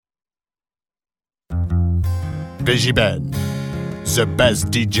VJ-Ben, the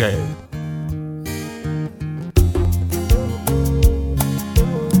best DJ.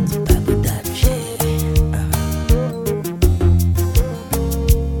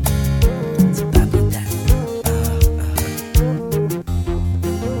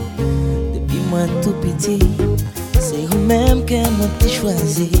 Depuis moi tout petit, c'est vous-même que moi t'ai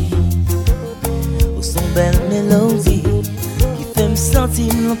choisi. Ou son belle mélodie qui fait me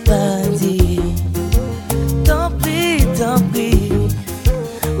sentir mon paradis. Tant pis,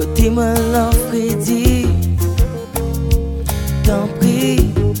 où t'es moi l'enfrédit. Tant pis,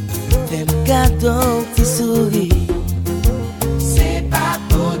 fais-moi cadeau, t'es souris. C'est pas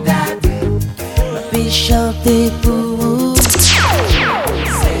pour date, Ma fille chanter pour vous.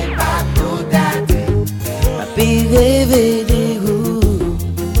 c'est pas pour date, Ma fille rêver des roues.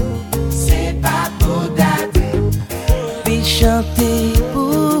 c'est pas pour date, Ma fille chanter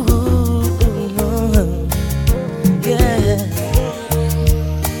pour vous. Yeah.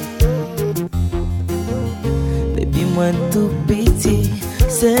 Depuis moi tout petit,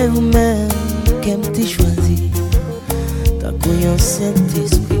 c'est vous-même qui m't'ai choisi. Tant qu'on y a un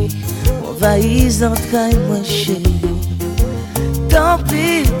Saint-Esprit, m'envahis entrailles moi chérie. Tant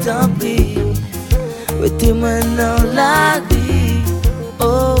pis, mettez-moi dans la vie.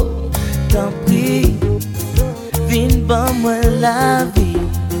 Oh, tant pis, viens ban moi la vie.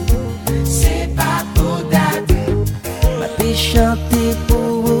 c'est pas pour date, Ma fille chanter pour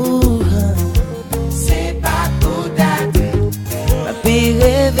vous. c'est pas pour date, Ma fille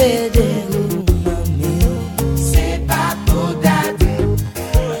rêver des roues, mamie. c'est pas pour date,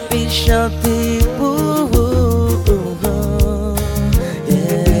 Ma fille chanter pour vous.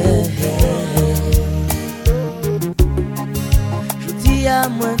 Yeah. Je dis à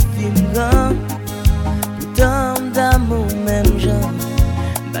moi film grand, pourtant d'amour même genre.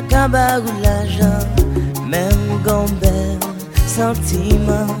 Bacaba ou l'argent, même gombel,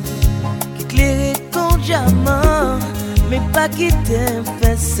 sentiment qui éclaire ton diamant, mais pas qui t'aime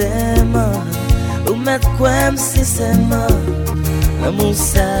fait serment. Ou mettre quoi sincèrement, l'amour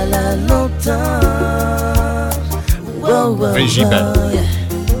ça l'a longtemps. VJ-Ben. Yeah.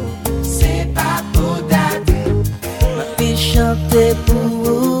 c'est pas pour date, Ma fille chanter pour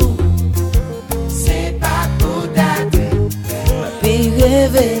vous, c'est pas pour date, ma fille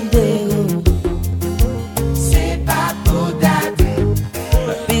rêver des roues. c'est pas pour date,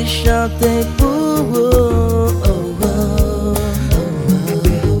 Ma fille chanter pour vous.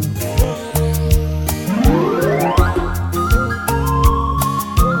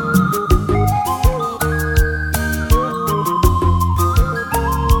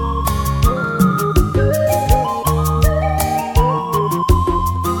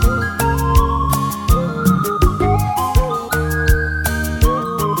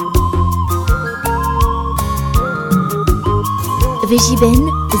 VJ-Ben,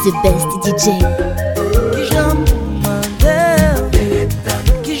 the best DJ. Qui j'en pour demander,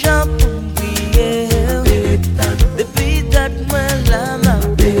 qui j'en pour prier. Depuis date moi la main,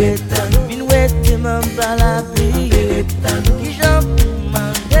 minouette m'en bat la pluie. Qui j'en pour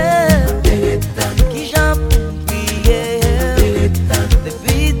demander, qui j'en pour prier.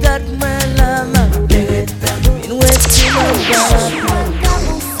 Depuis date moi la main, minouette m'en bat la pluie.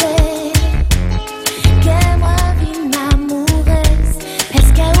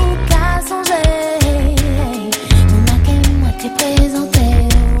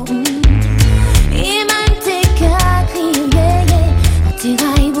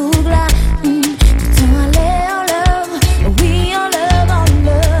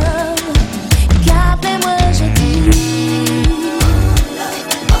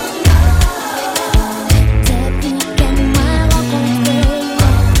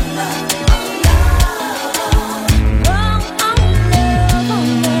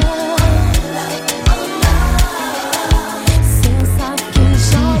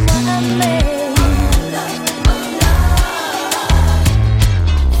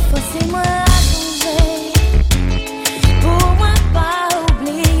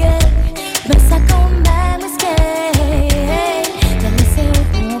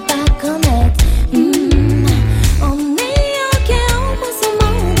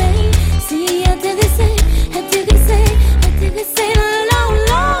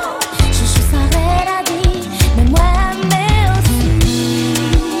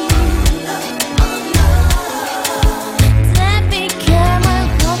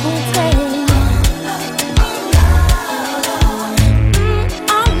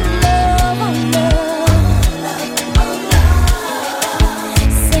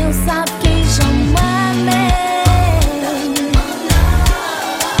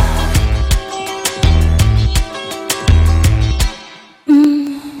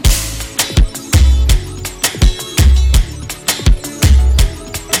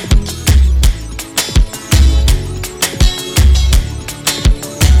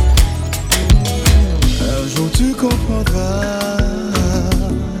 tu comprendras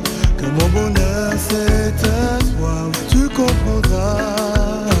que mon bonheur c'est à toi. Tu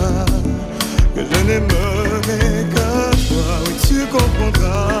comprendras que je n'aimerai que toi. Oui, tu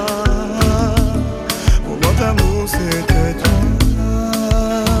comprendras. Pour mon amour c'était toi.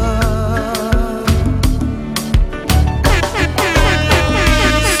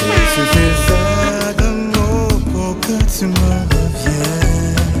 C'est suffisait de mots pour que tu me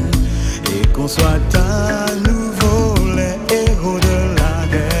reviennes et qu'on soit à nouveau les héros de la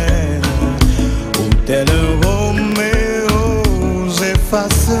guerre. Ou tel un Roméo,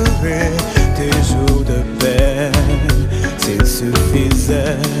 j'effacerai tes jours de peine. S'il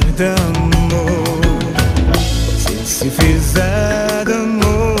suffisait d'un mot, s'il suffisait d'un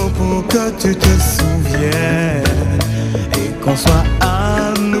mot pour que tu te souviennes et qu'on soit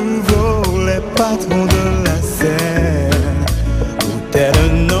à nouveau les patrons de la scène. Ou tel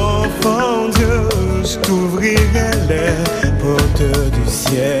un enfant Dieu, je t'ouvrirai les portes du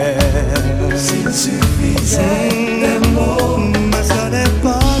ciel. S'il suffisait d'un mot, mais ce n'est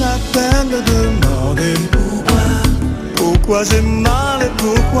pas la peine de demander pourquoi j'ai mal et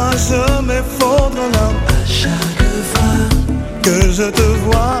pourquoi je m'effondre en larmes à chaque fois que je te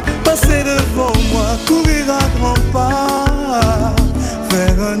vois passer devant moi, courir à grands pas,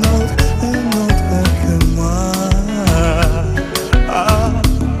 faire un autre que moi. Un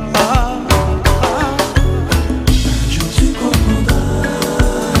jour tu comprendras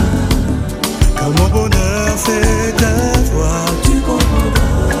que mon bonheur c'est à toi. Tu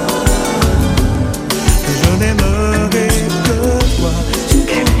comprendras que je n'aimerai que toi. Tu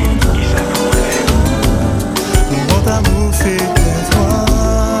comprendras mon amour c'est à toi.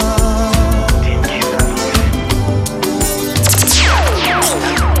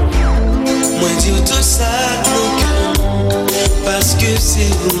 Moi dis tout ça parce que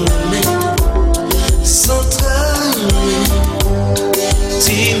c'est vous-même sans travailler.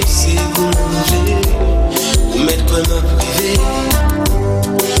 Dis-moi si vous mangez ou mettre quoi m'a privé.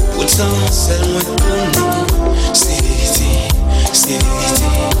 Pourtant seul moi connais. C'est vérité, c'est vérité,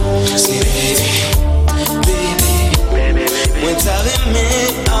 c'est vérité. Baby, moi t'as aimé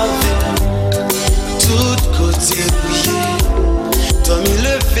avec tout côté bouillé. Toi m'y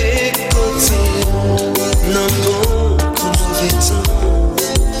levé côté non bon comme mauvais temps.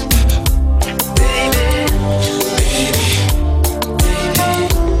 Baby,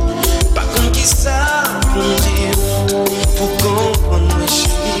 pas comme qui ça pour dire, pour comprendre mes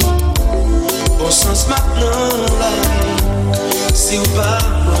chéris. Bon sens maintenant la vie, si ou pas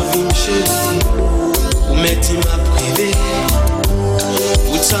mon vie me chérie, ou mettez ma privée.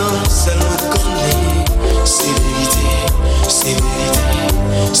 Pourtant seulement connaît, c'est vérité, c'est vérité,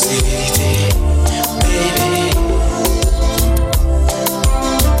 c'est vérité, baby.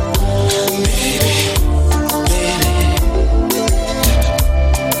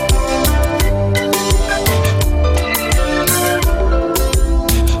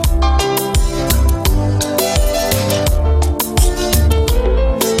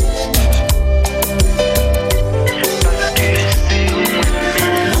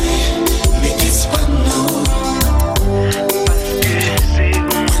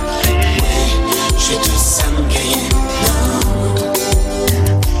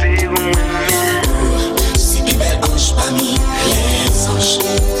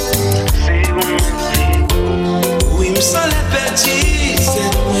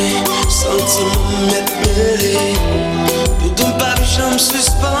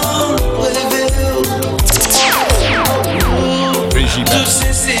 Toute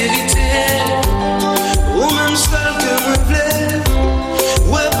sincérité, ou même seul que me plaît.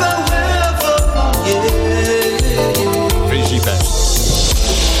 Ouais, bah ouais, yeah. Végibel.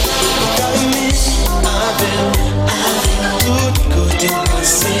 T'as aimé avec tout côté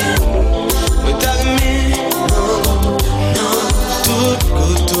passé. Ouais, t'as aimé, non, tout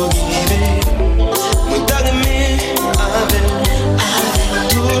côté arrivé. Ouais, t'as aimé avec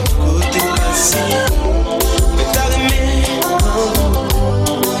tout côté passé. Ouais, t'as aimé,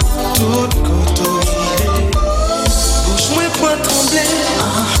 non.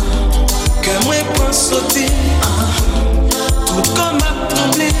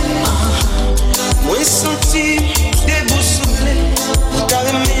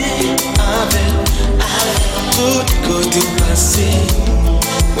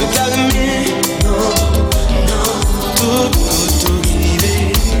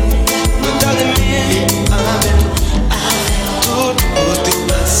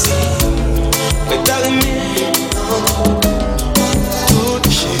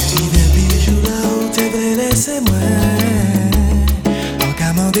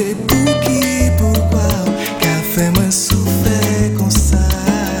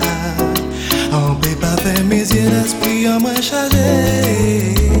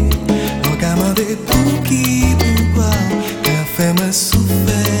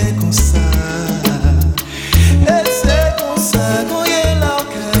 souffert comme ça. Et c'est comme ça qu'on y est là,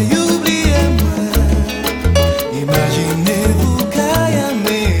 qu'à oublier moi. Imaginez-vous qu'à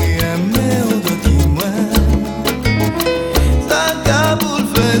aimer autre qui moi. Ça qu'a pour le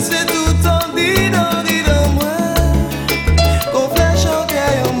faire, c'est tout en dit dans moi. Qu'on flèche en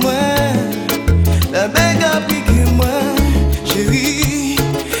cœur en moi. La bête a piqué moi, chérie.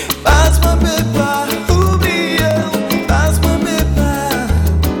 Passe-moi pépa, oubliez. Passe-moi pépa.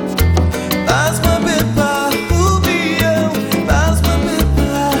 Passe-moi pépa, oubliez. Passe-moi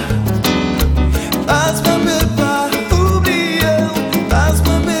pépa. Passe-moi pépa, oubliez.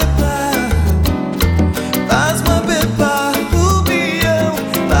 Passe-moi pépa. Passe-moi pépa, oubliez.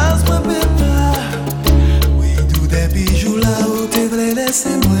 Passe-moi pépa. Oui, tout des bijoux là où t'es v'lais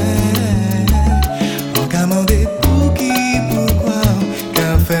laisser moi. On qu'a demandé pour qui, pourquoi,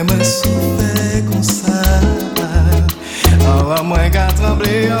 qu'a fait me souffrir comme ça. Oh, moi qu'a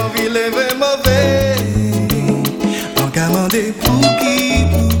tremblé, envie lever mauvais. On qu'a demandé pour qui,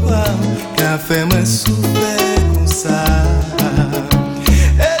 pourquoi, qu'a fait me souffrir comme ça.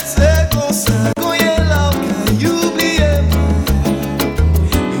 Et c'est comme ça qu'on y est là, qu'à oublier.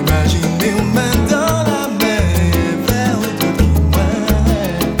 Imaginez une main dans la mer, vers autre qui moi.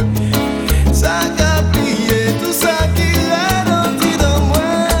 Ça qu'a plié, tout ça qui ralentit dans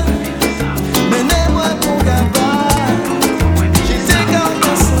moi. Menez-moi ton gaba, j'étais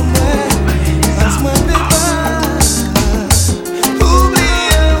gardé sans moi. Passe-moi pépa,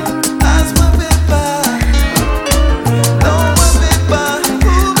 oubliez, passe-moi pépa.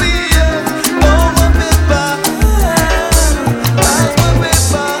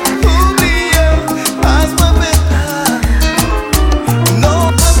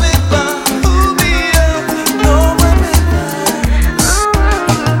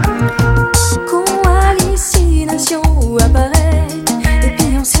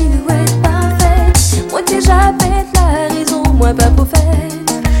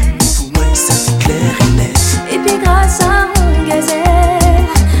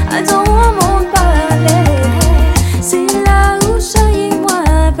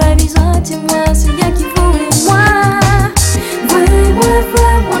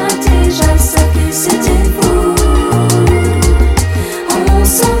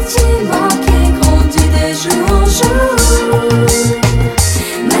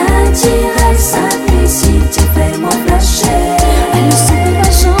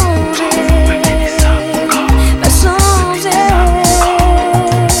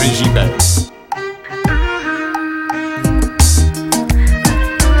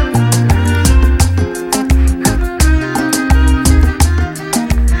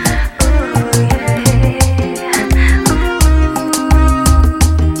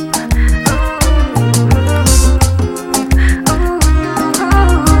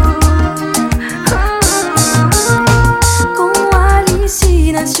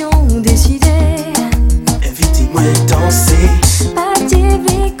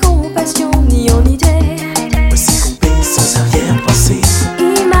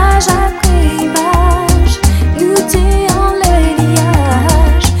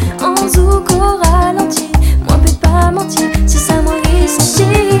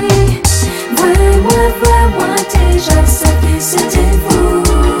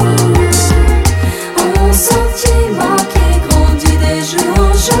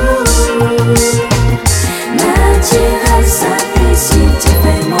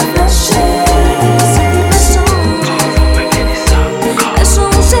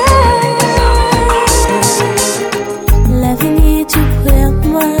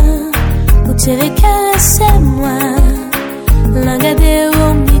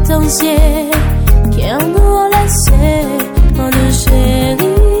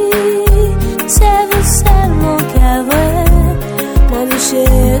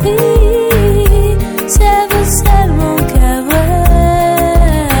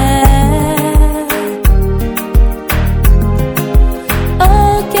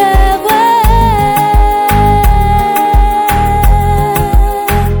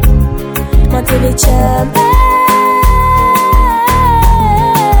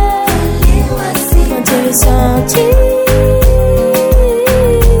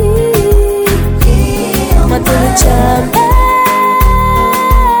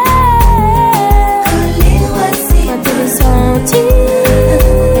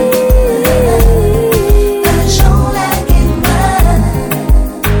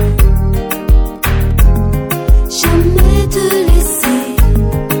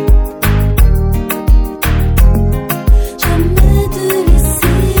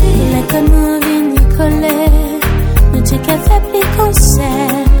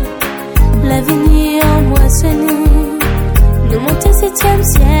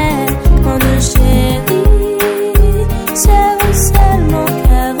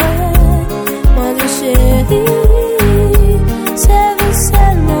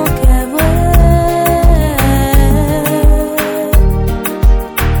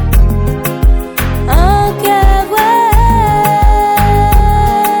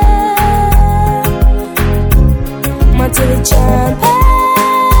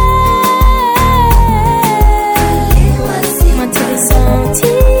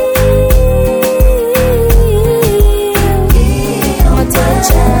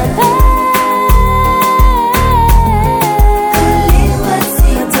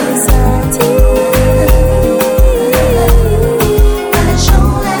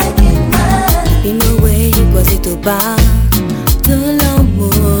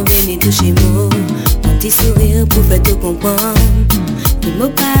 me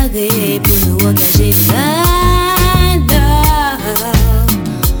paraît pour nous engager. Alors,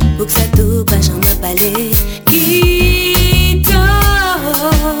 pour que ça tout pas jamais parler. Quitte,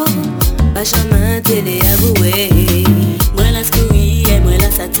 pas jamais télé avoué. Moi la scouille et moi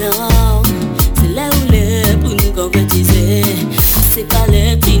la Satan. C'est là où l'est pour nous concrétiser. C'est pas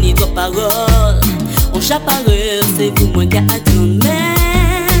les ni trois paroles. On chaparre, c'est vous moi qui attend.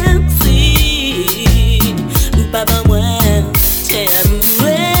 Même si ou pas ben moi, j'ai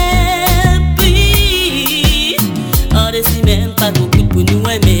avoué. Puis on décide même pas beaucoup pour nous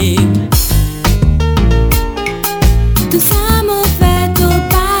aimer. Tout ça m'a fait au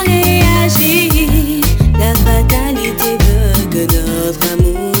pas réagir. La fatalité veut que notre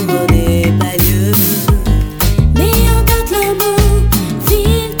amour n'ait pas lieu. Mais en tant que l'amour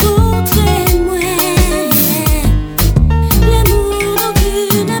vit contre moi. L'amour non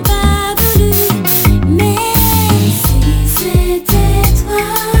plus n'a pas voulu. Mais si c'était toi,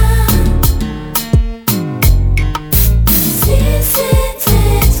 si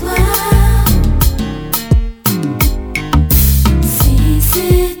c'était toi, si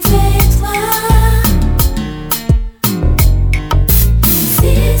c'était toi, si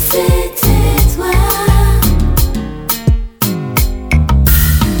c'était toi.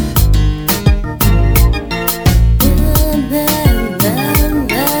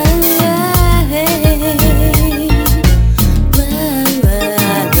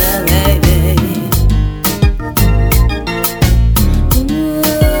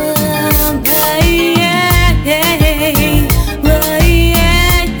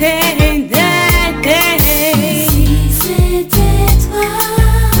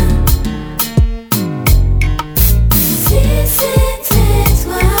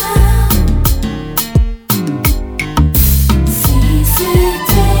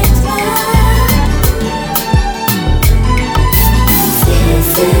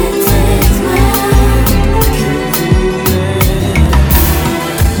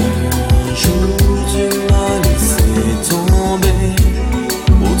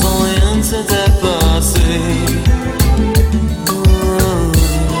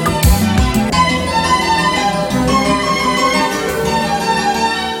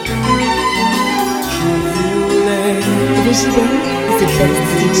 VJBen, the best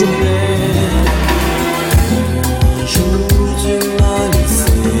DJ. Un jour tu m'as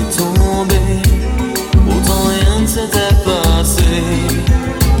laissé tomber, pourtant rien ne s'était passé.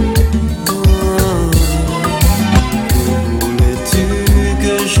 Voulais-tu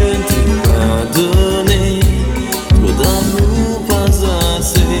que je ne t'ai pas donné trop d'amour, pas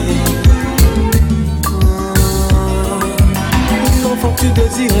assez? L'enfant que tu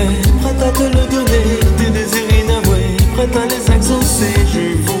désirais, prête à te le donner, tes désirs inavoués, prête à les exaucer. Je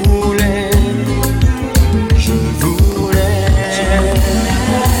voulais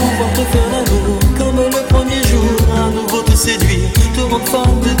pouvoir te faire l'amour comme le premier jour, à nouveau te séduire, te rendre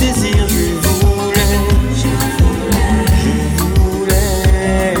folle de désir. Je voulais.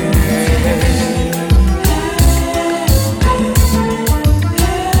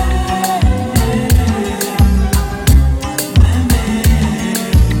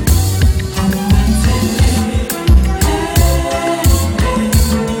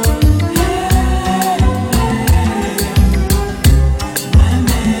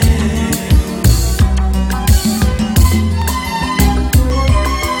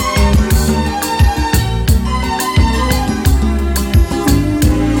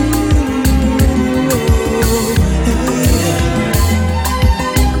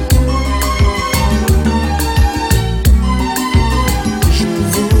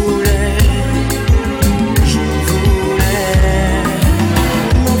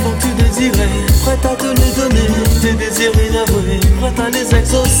 Prête à te les donner, tes désirs inavoués, prête à les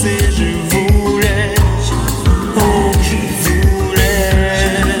exaucer. Je voulais, oh je voulais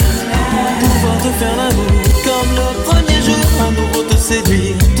pouvoir te faire l'amour comme le premier jour, à nouveau te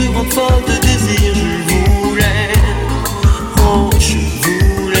séduire, te rendre folle de désir. Je voulais, oh je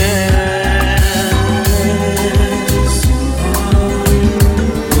voulais.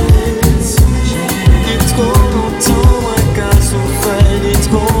 Dit trop longtemps, moi qu'à souffrir, dit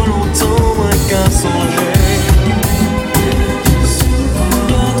trop longtemps, moi qu'à songer.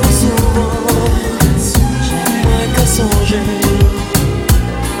 Bien trop souvent, moi qu'à songer.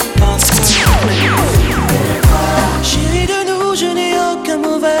 Chérie de nous, je n'ai aucun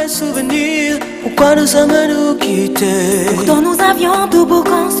mauvais souvenir. Pourquoi nous sommes-nous quittés? Pourtant nous avions tout pour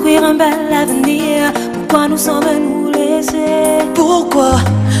construire un bel avenir. Pourquoi nous sommes-nous laissés? Pourquoi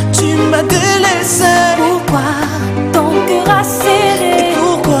tu m'as délaissé? Pourquoi ton cœur a serré? Et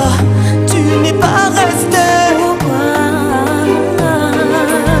pourquoi tu n'es pas resté? Pourquoi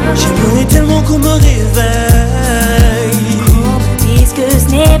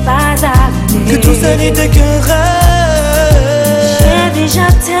ce n'était qu'un rêve. J'ai déjà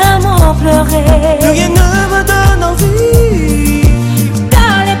tellement pleuré. Plus rien ne me donne envie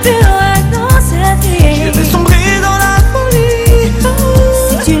D'aller plus loin dans cette vie. Je vais sombrer dans la folie.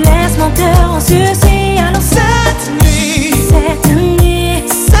 Si tu laisses mon cœur en sursis, alors Cette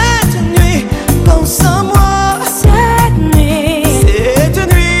nuit, pense à moi. Cette nuit,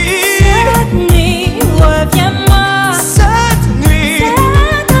 reviens-moi. Cette nuit,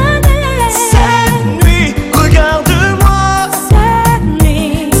 regarde-moi. Cette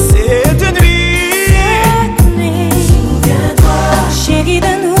nuit, Souviens-toi. chérie,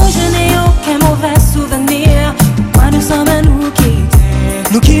 de nous, je n'ai aucun mauvais souvenir. Pourquoi nous sommes à nous quitter?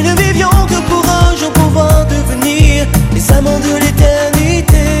 Nous qui ne vivions que pour un jour pouvoir devenir les amants de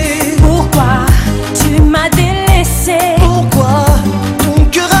l'éternité. Pourquoi tu m'as délaissé? Pourquoi ton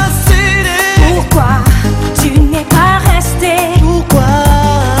cœur a cédé? Pourquoi tu n'es pas resté? Pourquoi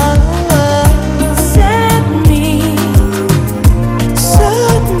Cette nuit,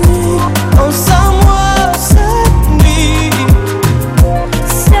 pense à moi. Cette nuit,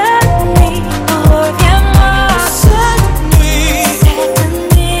 reviens-moi.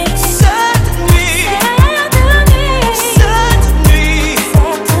 cette nuit,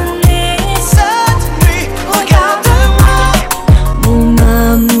 Cette nuit, regarde-moi. Mon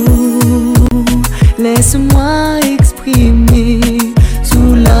amour, laisse-moi exprimer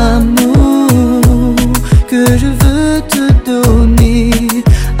tout l'amour que je veux te donner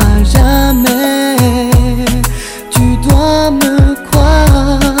à jamais. Tu dois me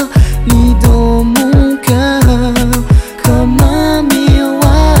croire, lis dans mon cœur comme un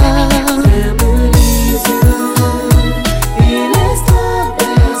miroir. Ferme les yeux et laisse-toi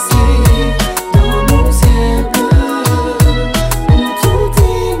bercer dans mon ciel bleu où tout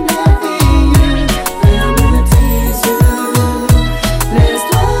est merveilleux. Ferme tes yeux,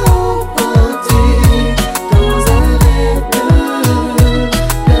 laisse-toi emporter dans un rêve bleu,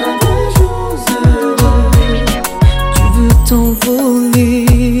 plein de jours heureux. Tu veux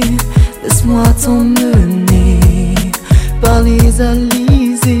t'envoler, laisse-moi t'emmener par les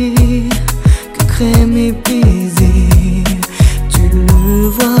alizés que créent mes baisers. Tu le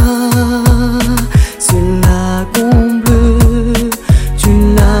vois, ce lagon bleu, tu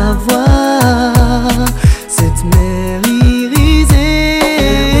la vois, cette mer irisée.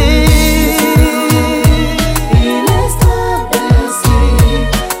 Et laisse-toi bercer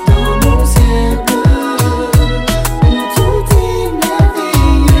dans mon ciel bleu où tout est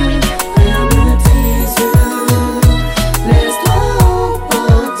merveilleux. Ferme tes yeux, laisse-toi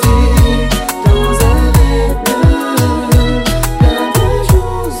emporter dans un rêve bleu, plein de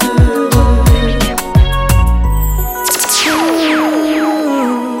jours heureux.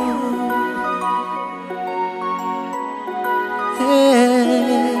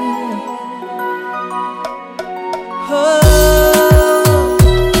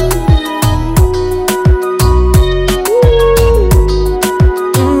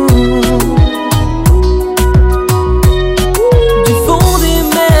 Du fond des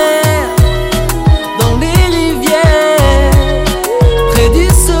mers, dans les rivières, près du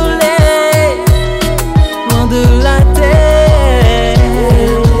soleil, loin de la terre.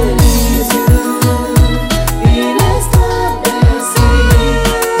 Et laisse-toi bercer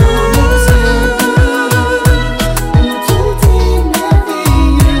dans mon ciel bleu où tout est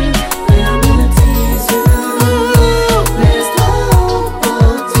merveilleux. Ferme tes yeux, laisse-toi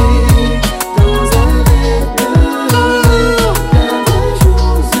emporter dans un rêve bleu, plein de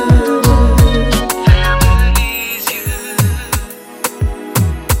jours heureux.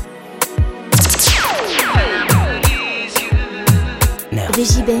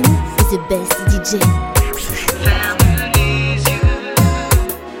 VJBen is the best DJ.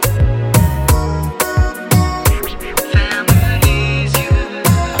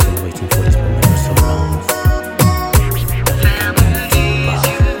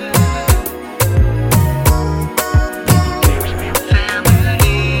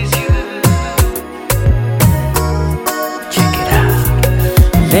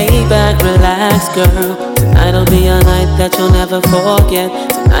 Lay back, relax, girl. Tonight'll be a night that you'll never forget.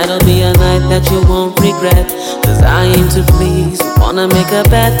 Tonight'll be a night that you won't regret. Cause I aim to please, wanna make a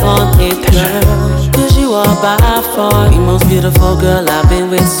bet on it, girl. Cause you are by far the most beautiful girl I've been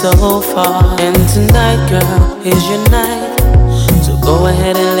with so far. And tonight, girl, is your night. So go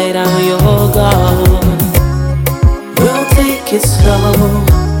ahead and lay down your guard. We'll take it slow,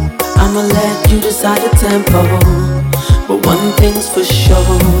 I'ma let you decide the tempo. But one thing's for sure,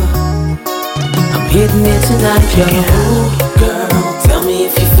 I'm hitting it tonight, yo. Girl, tell me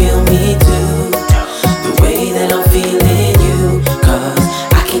if you feel me too, the way that I'm feeling you. Cause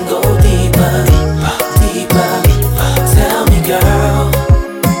I can go deeper,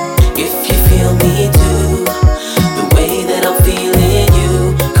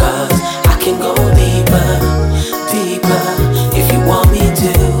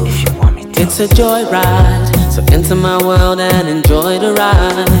 a joyride. So enter my world and enjoy the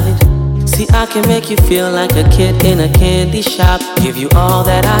ride. See, I can make you feel like a kid in a candy shop. Give you all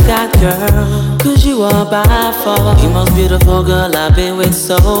that I got, girl, 'cause you are by far the most beautiful girl I've been with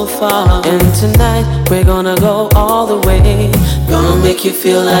so far. And tonight, we're gonna go all the way. Gonna make you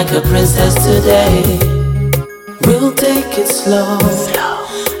feel like a princess today. We'll take it slow.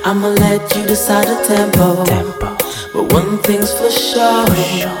 I'ma let you decide the tempo. But one thing's for sure,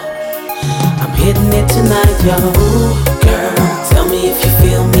 I'm hitting it tonight, yo. Girl, tell me if you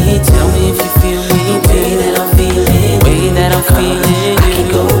feel me. Tell me if you feel me. The way that I'm feeling. The way that I'm feeling. I can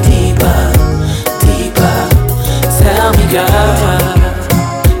go deeper, deeper. Tell me, girl,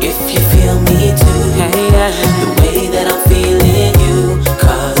 if you feel me too. Hey, yeah. The way that I'm feeling you.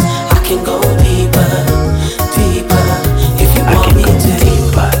 'Cause I can go deeper, deeper. If you want me to.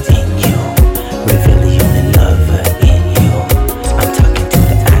 Deeper in you. Reveal the only lover in you. I'm talking to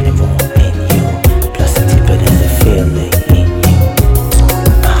the animal in you. Plus a deeper than the feeling in you.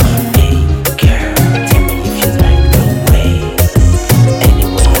 Hey, girl, tell me if you like the way. Any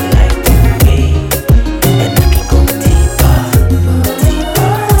way you like the way. And I can go deeper,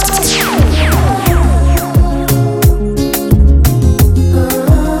 deeper.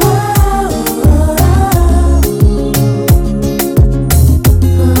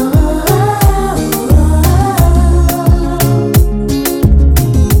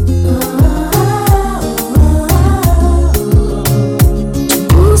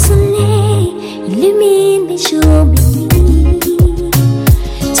 Mon soleil illumine mes jours bénis.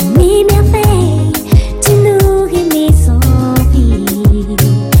 Tu m'émerveilles, tu nourris mes envies.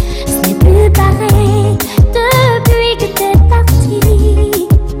 Ce n'est plus pareil depuis que t'es parti.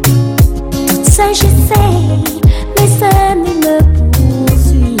 Toute seule j'essaye, mais seul me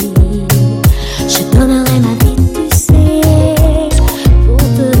poursuit. Je donnerai ma vie, tu sais, pour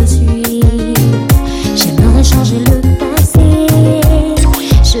te suivre. J'aimerais changer le passé.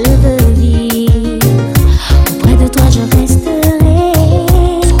 Je veux vivre auprès de toi, je resterai.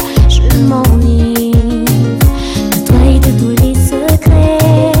 Je m'en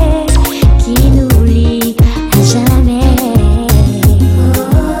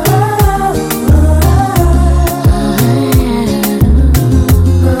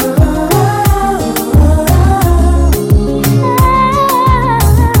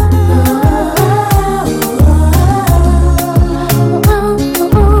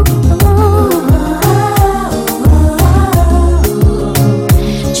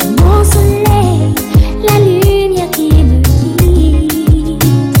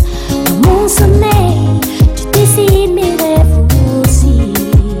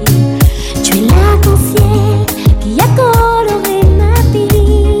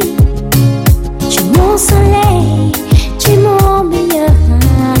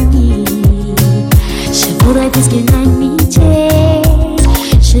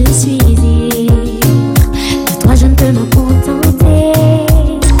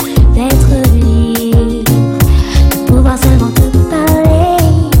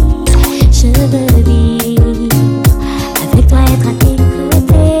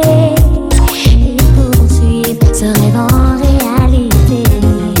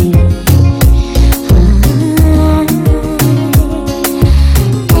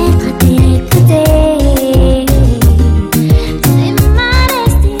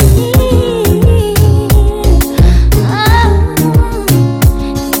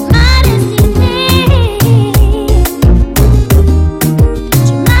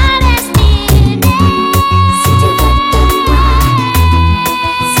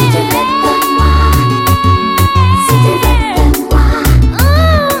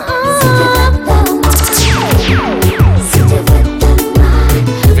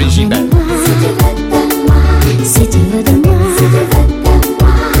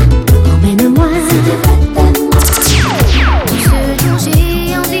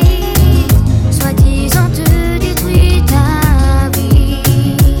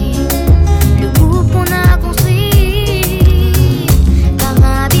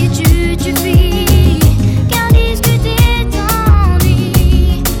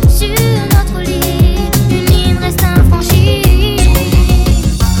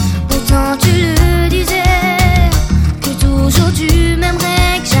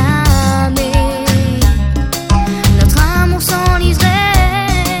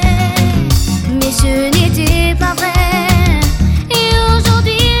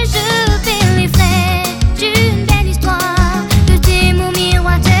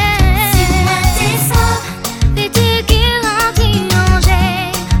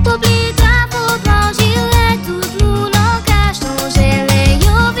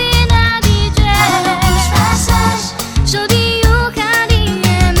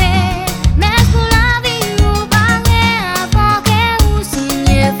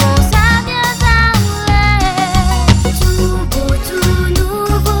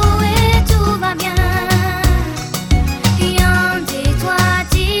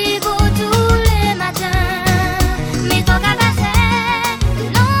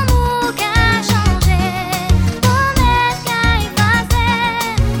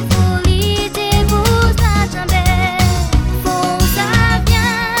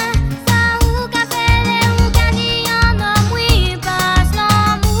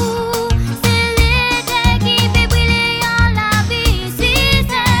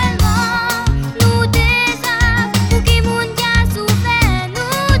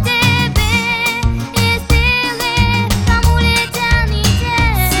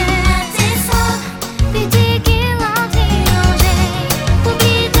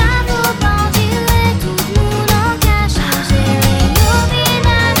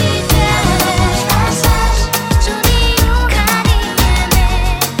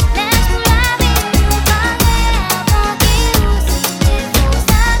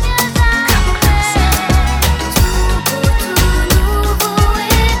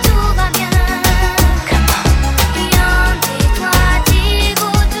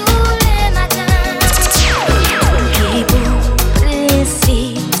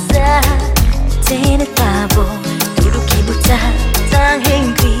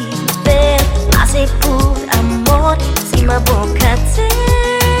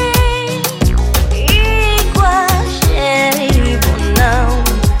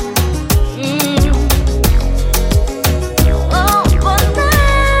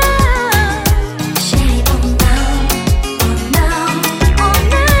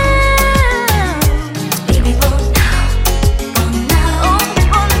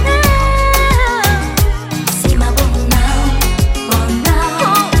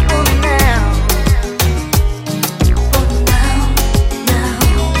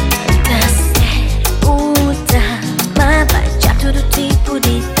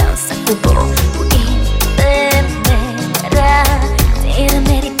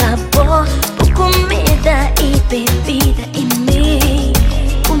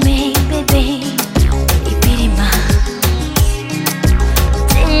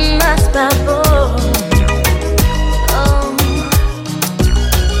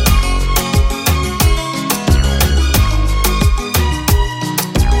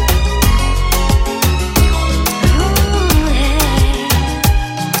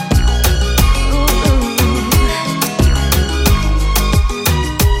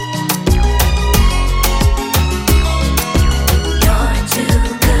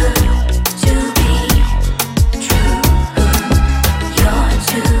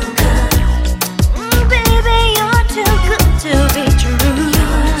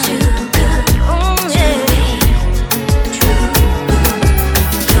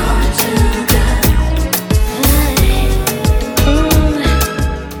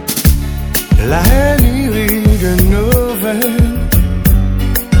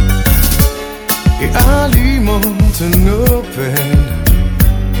toutes nos peines.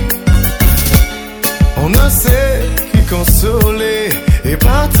 On ne sait qui consoler et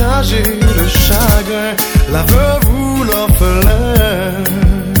partager le chagrin, la veuve ou l'orphelin.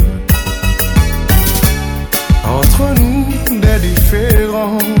 Entre nous des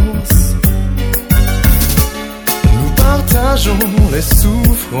différences, nous partageons les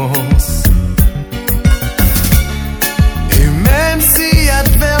souffrances. Et même si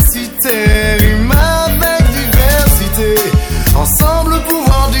adversité rime avec diversité, ensemble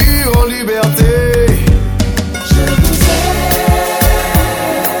pouvant dire en liberté. Je vous aime,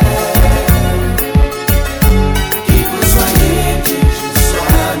 qui vous soyez, qui je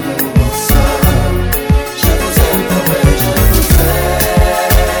sois, nous ensemble. Je vous aime comme je vous aime.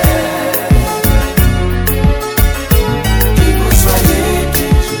 Qui vous soyez, qui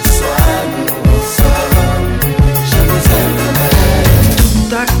je sois, nous ensemble. Je vous aime comme Tout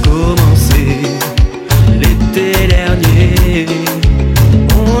a commencé l'été dernier.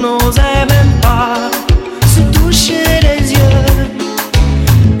 On n'osait même pas se toucher les yeux.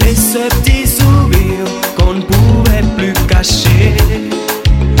 Et ce petit sourire qu'on ne pouvait plus cacher.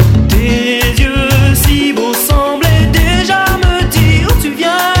 Tes yeux si beaux semblaient déjà me dire tu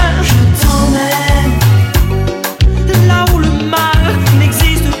viens. Je t'emmène là où le mal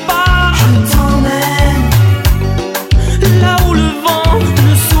n'existe pas. Je t'emmène là où le vent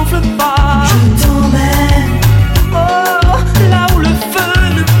ne souffle pas. Je t'emmène, oh, là où le feu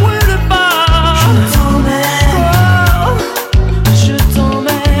ne brûle pas. Je t'emmène, oh, je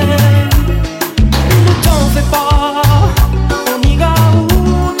t'emmène. Ne t'en fais pas, on ira où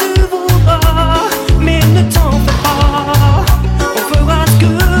tu voudras. Mais ne t'en fais pas, on fera ce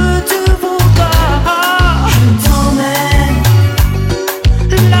que tu voudras. Je t'emmène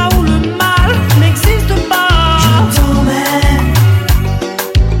là où le mal n'existe pas. Je t'emmène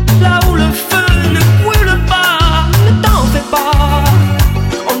là où le feu ne brûle pas. Ne t'en fais pas,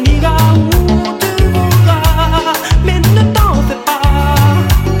 on ira où tu voudras. Mais ne t'en fais pas,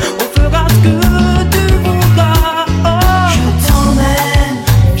 on fera ce que tu voudras. Oh, je t'emmène,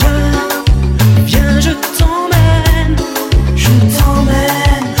 viens, viens, je t'emmène. Je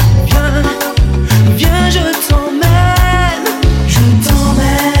t'emmène, viens, viens, je t'emmène. Je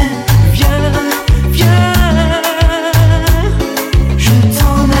t'emmène, viens, viens. Je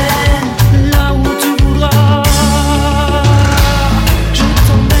t'emmène là où tu voudras. Je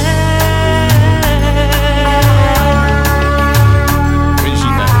t'emmène.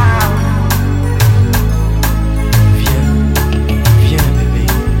 Original. Viens, viens bébé,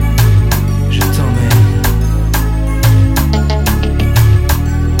 je t'emmène.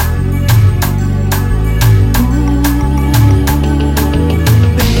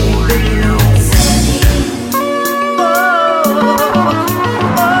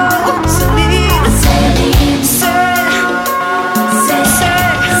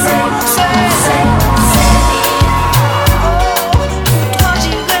 Toi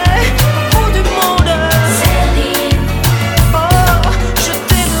j'irai au bout du monde. Oh, je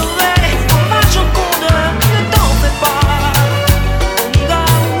t'aimerai en marchant conde. Ne t'en fais pas, on ira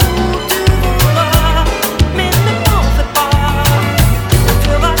où tu voudras. Mais ne t'en fais pas, on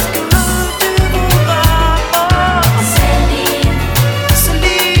fera ce que tu voudras. Oh, Céline,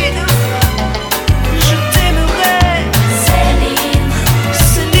 je t'aimerai. Céline.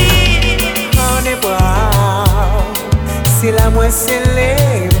 En des bras, c'est la moins c'est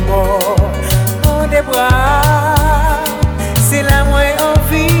les morts. En des bras, c'est la moins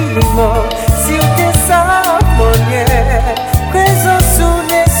envie mort. Si on te sort mon présence ou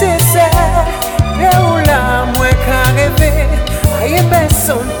nécessaire, et où la moins qu'à rêver, aïe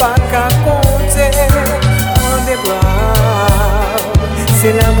personne pas qu'à compter. En des bras,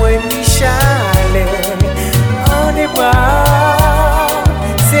 c'est la moins mi-chalet. En des bras,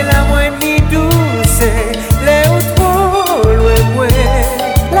 c'est la moins mi-douce. Les ou trop loin, moi,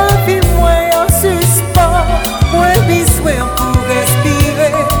 la vie moins en suspens. Moins besoin pour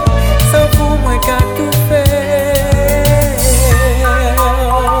respirer, sans vous, moins qu'à tout faire.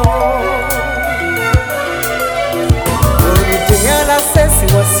 On était à la cesse,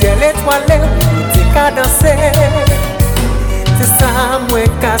 c'est au ciel étoilé, on était qu'à danser. C'est ça, moi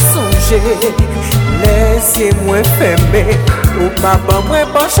qu'à songer. Laissez-moi fermer. Ou papa, moi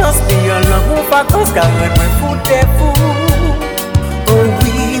pas chance, mais en l'amour pas cause, car moi fou des fous. Oh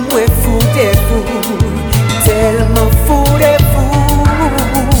oui, moi fou des fous, tellement fou des fous.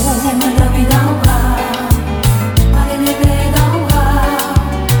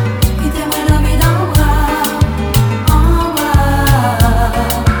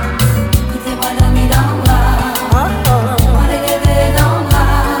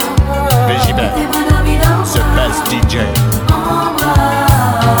 The best DJ.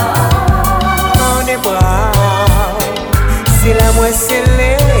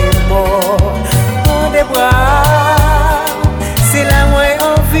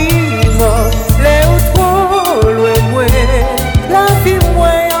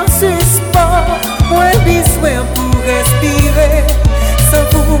 besoin pour respirer.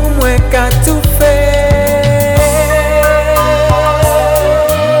 Sans vous, moi qu'à tout faire.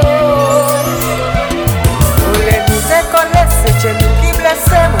 Vous les nous écoles, c'est chez nous qui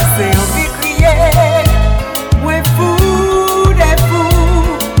blessez. Moi c'est envie de crier. Moi fou des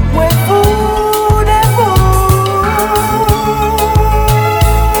fous, moi fou des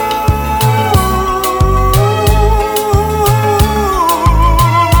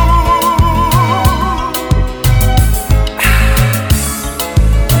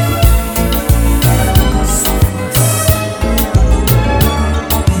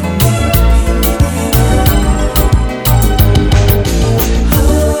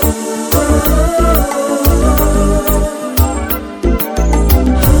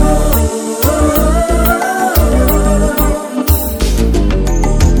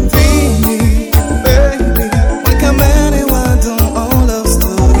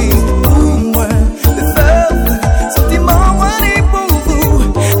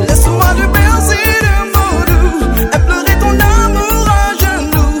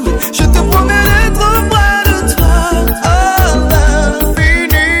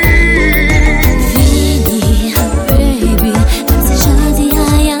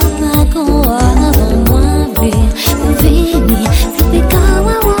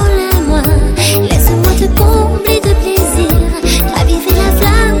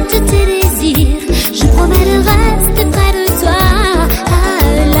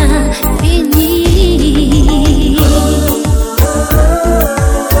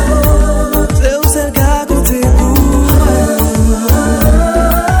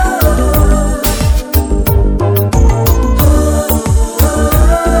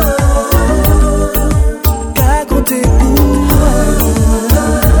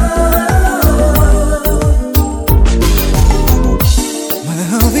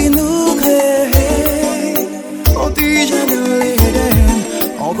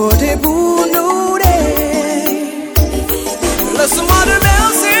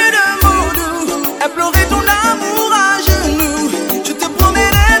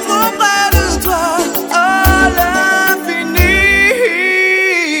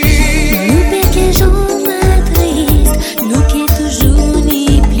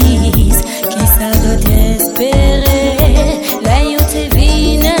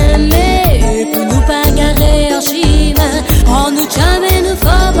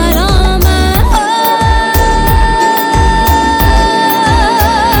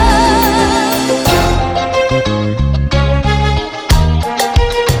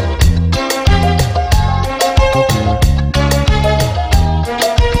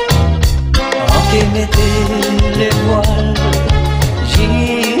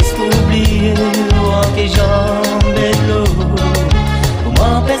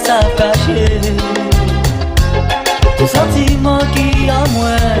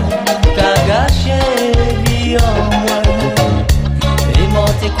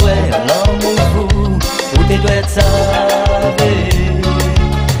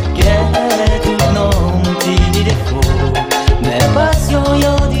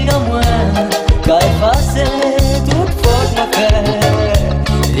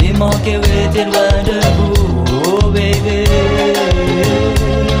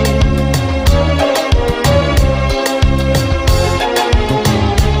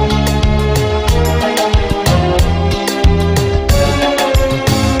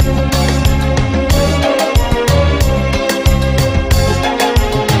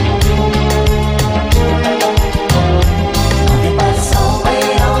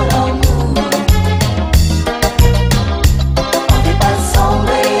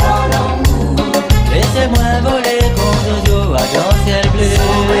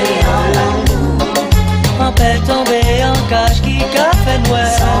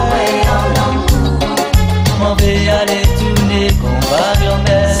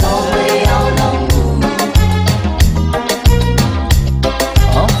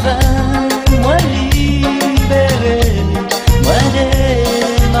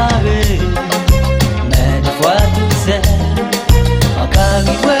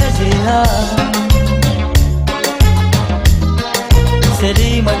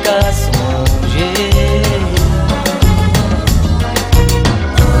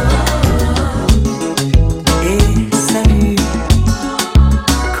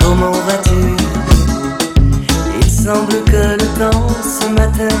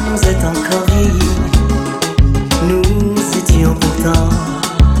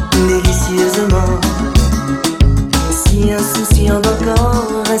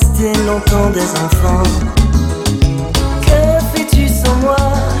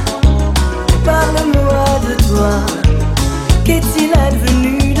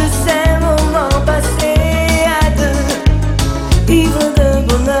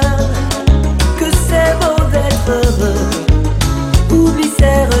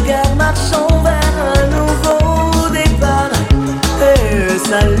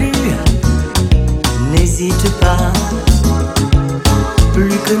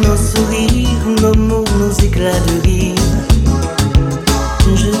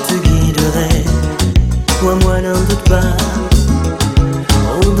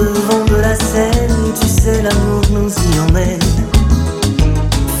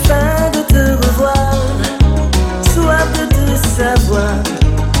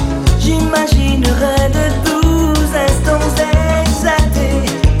J'imaginerai de doux instants exaltés,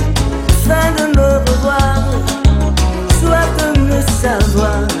 fin de me revoir, soif de me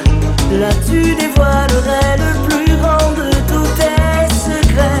savoir. Là tu dévoilerais le plus grand de tous tes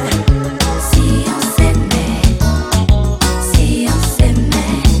secrets. Si on s'aimait, si on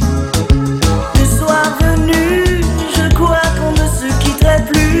s'aimait. Le soir venu, je crois qu'on ne se quitterait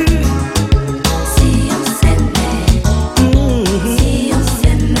plus. Si on s'aimait, si on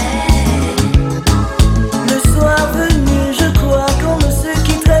s'aimait. Le soir venu, je crois qu'on ne se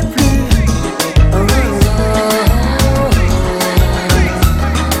quitterait plus.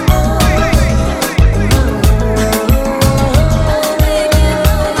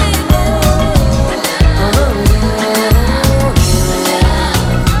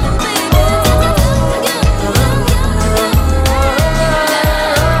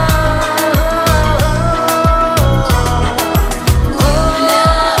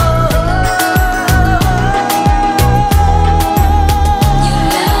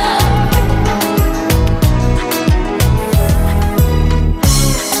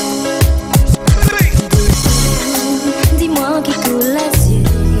 Dis-moi qui coule les yeux,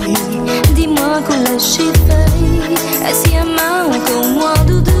 dis-moi qu'on lâche les feuilles. Est-ce qu'il y a main encore moi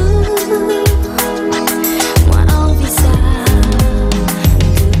doudou? Moi envie ça,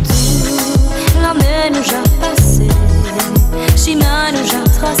 doudou. L'année nous a passé, chemin nous a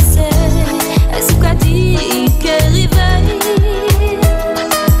tracé. Est-ce qu'on dit que réveille?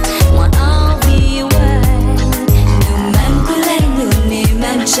 Moi envie, ouais. Nous-mêmes coulés, nous ni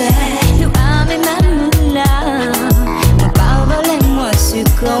même chais, nous âmes et même là. Moi parle, moi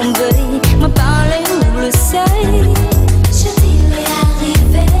succomber, moi parler ou le seuil. Je dirais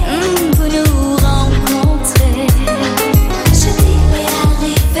arriver pour nous rencontrer. Je dirais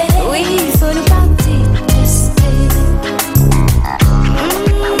arriver, oui, il faut nous partir tester.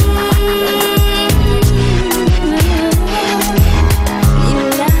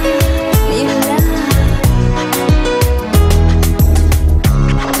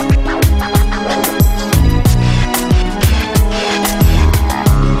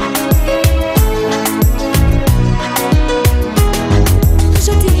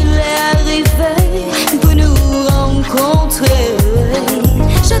 Je dirais arriver pour nous rencontrer.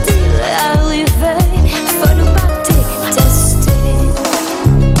 Je dirais arriver, faut nous partir tester.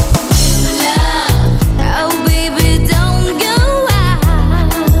 Oh baby, don't go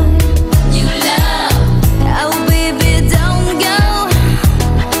out. You love. Oh baby, don't go.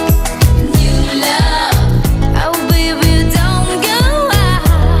 You love. Oh baby, don't go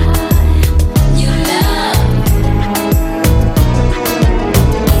out. You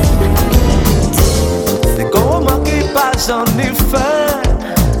C'est qu'on remarque pas j'en ai faim.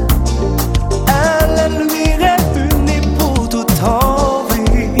 Elle lui réunie pour toute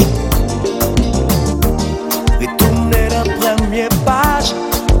envie. Retourner la première page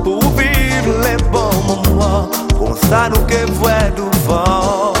pour vivre les bons moments. Pour ça nous que voit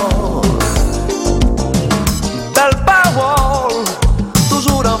devant. Belle parole,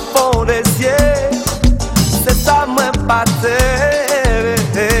 toujours dans le fond des yeux. C'est ça moi pas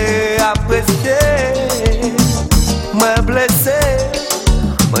apprécié, moi blessé,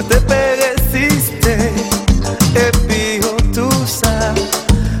 moi te peux résister. Et puis oh, tout ça,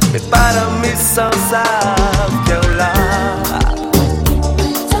 mais pas dans mes sens ça, cœur là.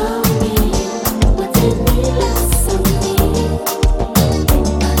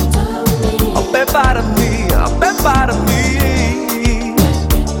 On peut pas de mi, on peut pas de mi.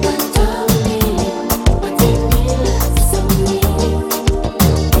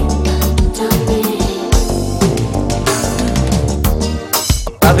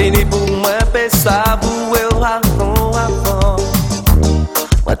 Vini pour moi, ça vous est avant.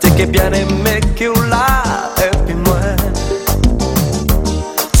 Moi, t'es que bien aimé que là, et puis moi,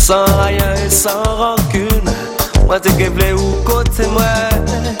 sans rien et sans rancune, moi, t'es que voulez ou côté moi,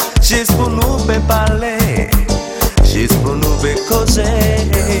 juste pour nous parler, juste pour nous causer.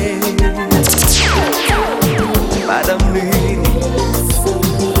 Madame lui,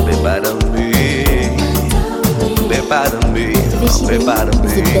 madame lui, madame lui. Prepare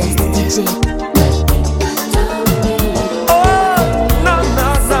me. Oh, no, no,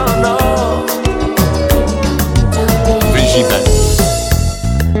 no, no. Vigibel.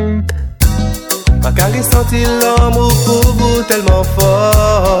 Ma carré senti l'amour pour vous tellement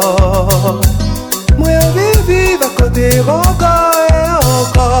fort. Moi, je vis à côté encore et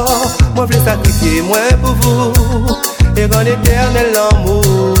encore. Moi, je veux sacrifier moi pour vous. Et dans l'éternel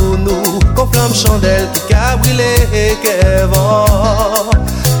amour, nous, qu'on flamme chandelle qui a brûlé et que vent,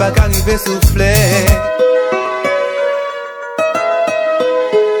 pas qu'arriver souffler.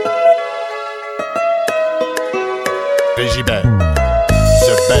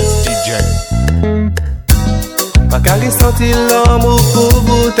 Car il sentit l'amour pour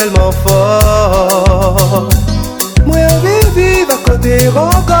vous tellement fort. Moi envie vivre à côté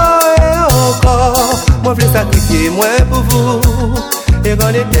encore et encore. Moi voulais sacrifier moi pour vous. Et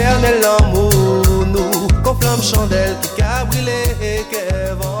rendre éternel l'amour nous. Qu'on flamme chandelle qui a brûlé.